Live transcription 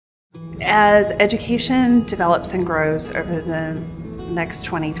As education develops and grows over the next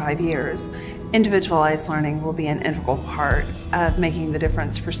 25 years, individualized learning will be an integral part of making the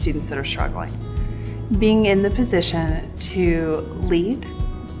difference for students that are struggling. Being in the position to lead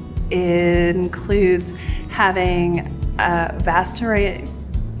includes having a vast array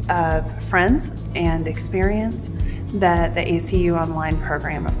of friends and experience that the ACU Online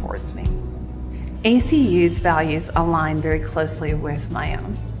program affords me. ACU's values align very closely with my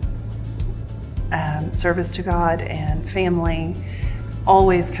own. Service to God and family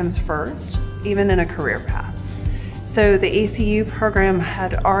always comes first, even in a career path. So the ACU program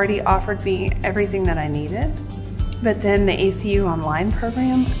had already offered me everything that I needed, but then the ACU Online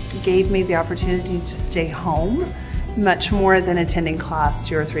program gave me the opportunity to stay home much more than attending class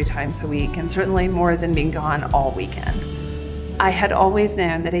 2 or 3 times a week, and certainly more than being gone all weekend. I had always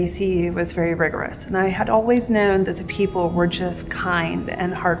known that ACU was very rigorous, and I had always known that the people were just kind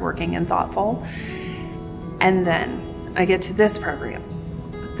and hardworking and thoughtful. And then I get to this program.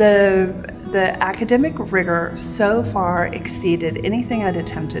 The academic rigor so far exceeded anything I'd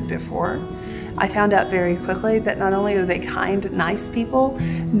attempted before. I found out very quickly that not only are they kind, nice people,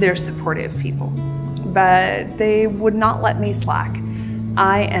 they're supportive people, but they would not let me slack.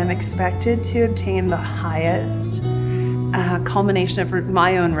 I am expected to obtain the highest culmination of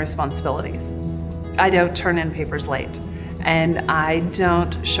my own responsibilities. I don't turn in papers late, and I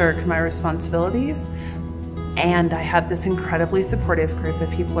don't shirk my responsibilities. And I have this incredibly supportive group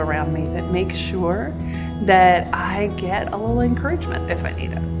of people around me that make sure that I get a little encouragement if I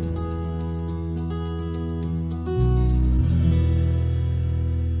need it.